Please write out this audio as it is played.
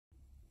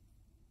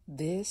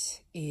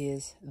This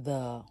is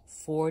the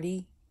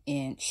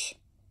 40-inch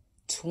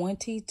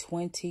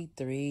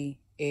 2023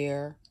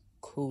 air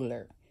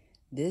cooler.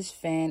 This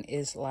fan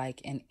is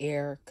like an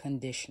air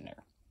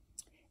conditioner.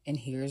 And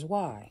here's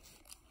why.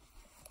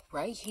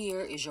 Right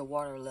here is your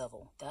water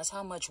level. That's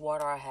how much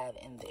water I have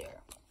in there.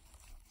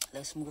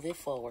 Let's move it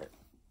forward.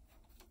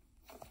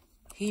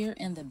 Here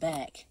in the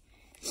back,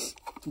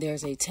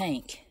 there's a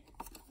tank.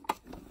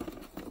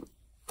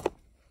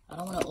 I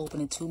don't want to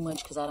open it too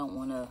much because I don't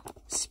want to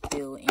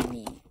spill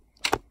any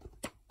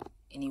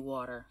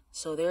water.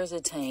 So there's a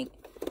tank.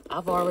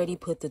 I've already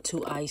put the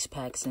 2 ice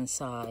packs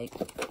inside.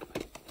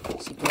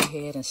 So go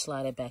ahead and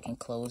slide it back and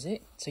close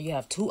it. So you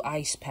have 2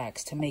 ice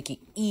packs to make it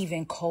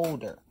even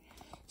colder.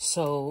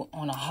 So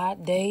on a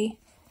hot day,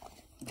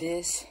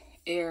 this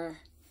air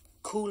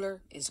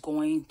cooler is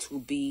going to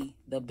be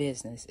the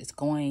business. It's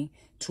going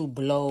to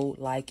blow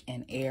like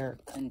an air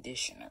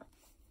conditioner.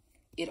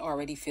 It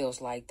already feels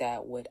like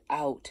that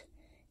without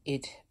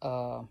it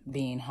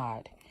being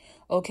hot.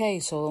 Okay,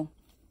 so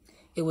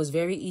it was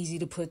very easy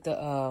to put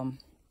the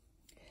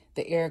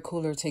air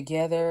cooler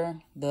together.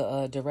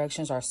 The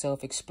directions are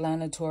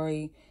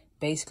self-explanatory.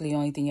 Basically, the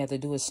only thing you have to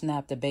do is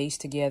snap the base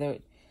together,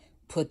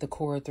 put the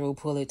cord through,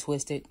 pull it,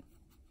 twist it.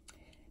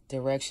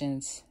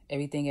 Directions,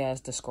 everything as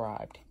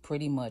described.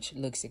 Pretty much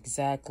looks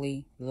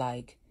exactly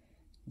like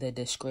the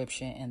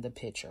description and the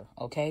picture.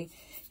 Okay,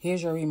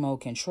 here's your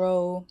remote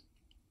control.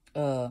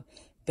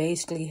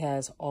 Basically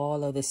has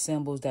all of the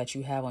symbols that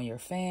you have on your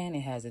fan. It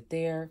has it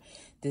there.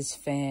 This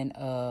fan,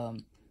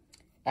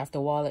 after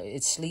a while,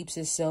 it sleeps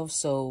itself,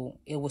 so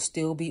it will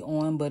still be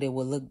on, but it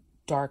will look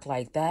dark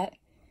like that.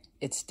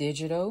 It's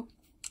digital,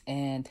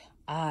 and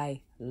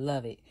I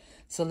love it.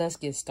 So let's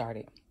get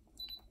started.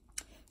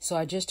 So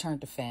I just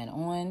turned the fan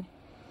on.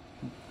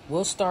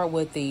 We'll start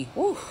with the,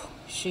 whew,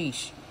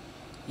 sheesh.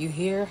 You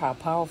hear how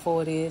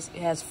powerful it is?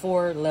 It has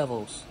 4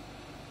 levels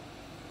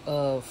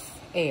of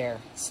air.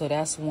 So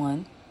that's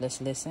 1. Let's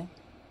listen.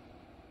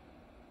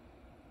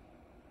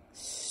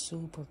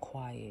 Super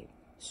quiet.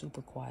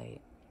 Super quiet.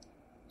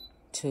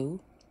 2.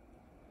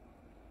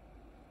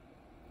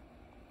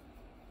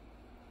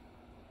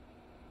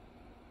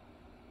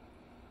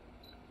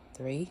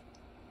 3.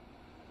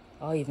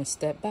 I'll even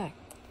step back.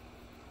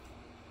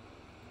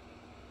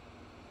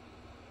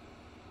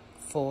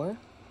 4.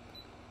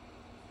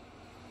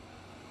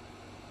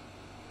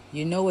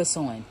 You know it's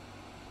on.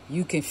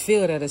 You can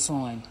feel that it's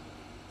on.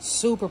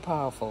 Super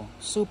powerful,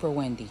 super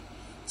windy.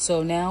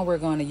 So now we're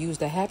going to use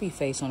the happy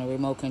face on the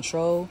remote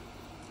control,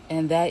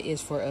 and that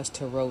is for us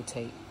to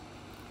rotate.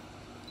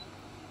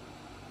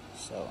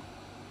 So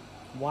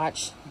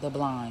watch the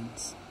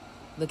blinds.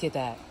 Look at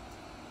that.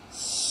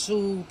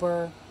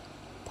 Super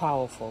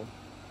powerful.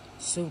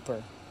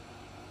 Super.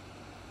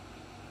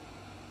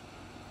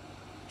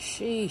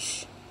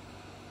 Sheesh.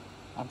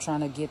 I'm trying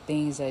to get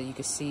things that you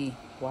can see.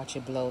 Watch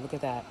it blow. Look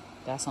at that.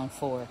 That's on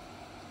 4.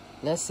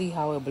 Let's see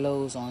how it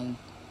blows on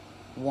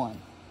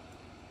 1.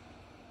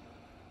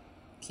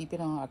 Keep it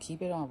on. I'll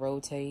keep it on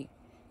rotate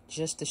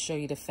just to show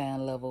you the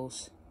fan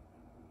levels.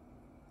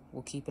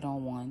 We'll keep it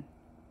on 1.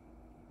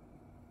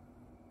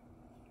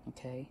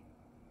 Okay.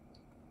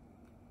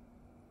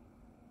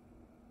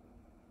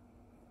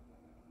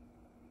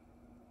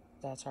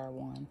 That's our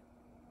 1.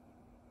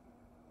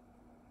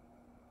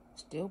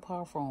 Still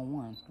powerful on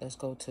 1. Let's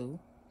go 2.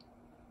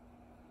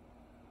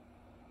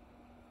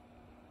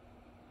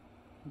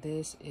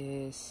 This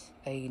is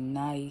a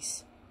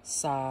nice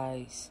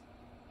size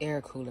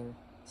air cooler.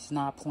 It's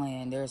not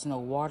playing. There's no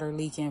water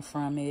leaking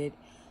from it.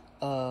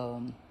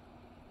 Fill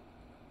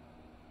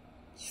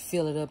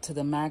it up to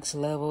the max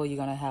level. You're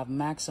going to have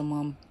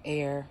maximum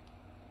air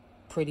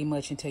pretty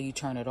much until you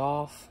turn it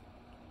off.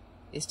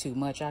 It's too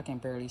much. I can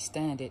barely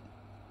stand it.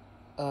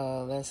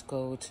 Let's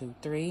go to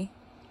 3.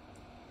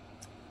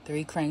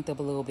 3 cranked up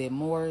a little bit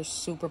more.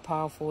 Super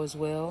powerful as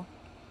well.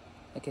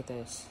 Look at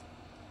this.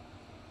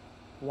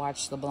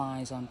 Watch the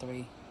blinds on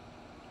 3.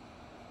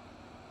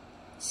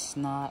 It's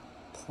not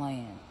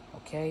playing,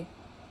 okay?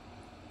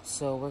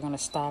 So we're going to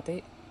stop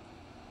it.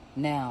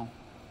 Now,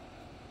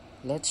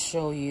 let's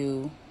show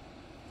you.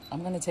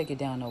 I'm going to take it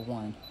down to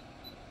 1.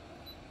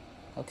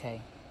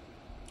 Okay.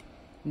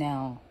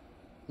 Now,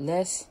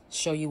 let's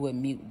show you what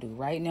mute do.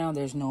 Right now,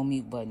 there's no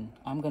mute button.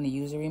 I'm going to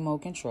use the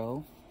remote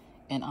control,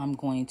 and I'm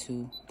going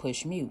to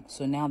push mute.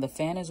 So now the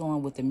fan is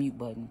on with the mute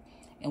button.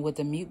 And what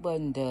the mute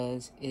button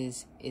does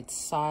is it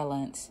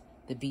silences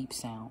the beep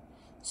sound.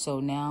 So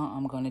now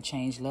I'm going to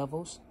change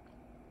levels.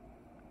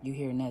 You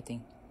hear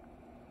nothing,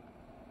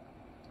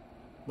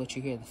 but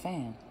you hear the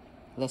fan.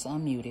 Let's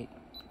unmute it.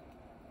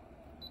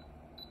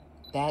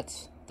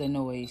 That's the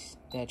noise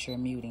that you're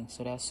muting.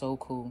 So that's so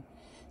cool.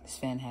 This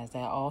fan has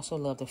that. I also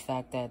love the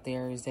fact that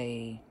there is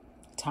a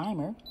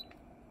timer.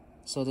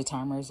 So the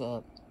timer is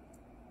up.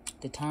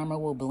 The timer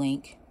will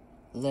blink,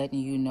 letting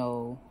you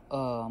know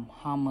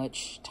how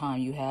much time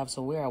you have.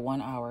 So we're at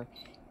 1 hour.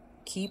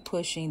 Keep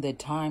pushing the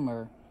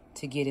timer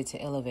to get it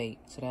to elevate.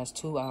 So that's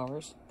 2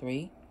 hours.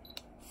 3,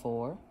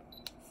 4,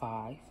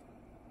 5,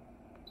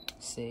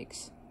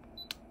 6,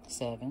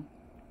 7,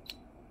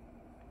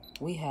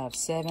 we have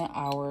 7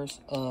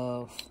 hours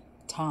of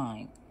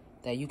time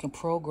that you can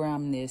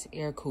program this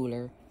air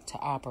cooler to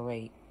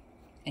operate,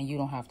 and you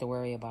don't have to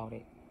worry about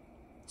it.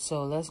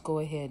 So let's go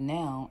ahead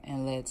now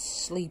and let's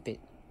sleep it.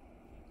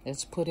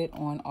 Let's put it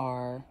on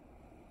our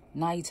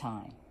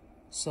nighttime.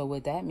 So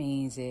what that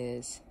means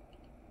is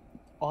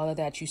all of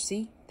that you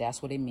see,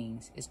 that's what it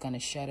means. It's going to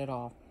shut it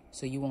off,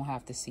 so you won't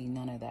have to see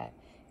none of that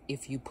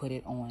if you put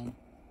it on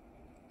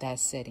that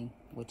setting,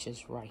 which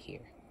is right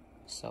here.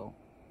 So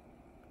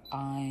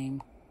I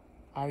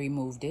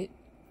removed it.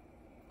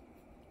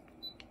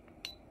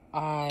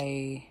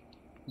 I'm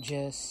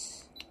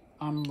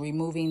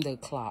removing the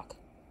clock.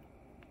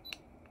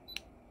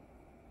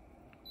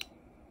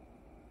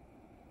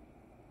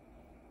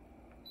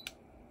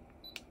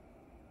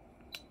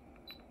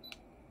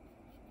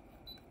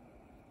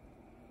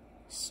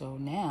 So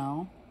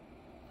now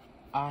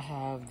I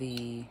have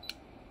this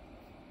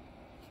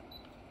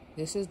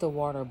is the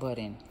water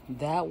button.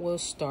 That will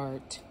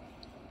start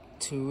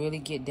to really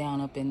get down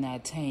up in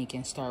that tank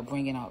and start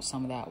bringing out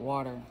some of that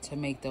water to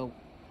make the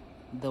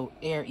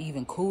air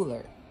even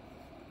cooler.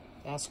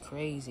 That's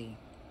crazy.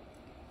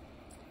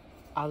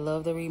 I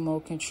love the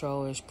remote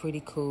control. It's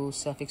pretty cool,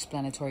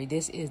 self-explanatory.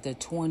 This is the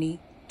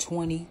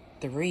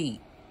 2023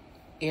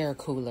 air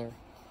cooler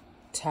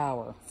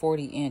tower,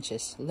 40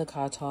 inches. Look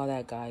how tall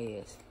that guy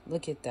is.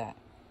 Look at that.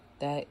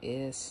 That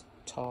is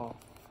tall,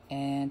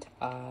 and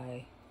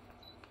I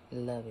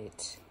love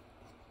it.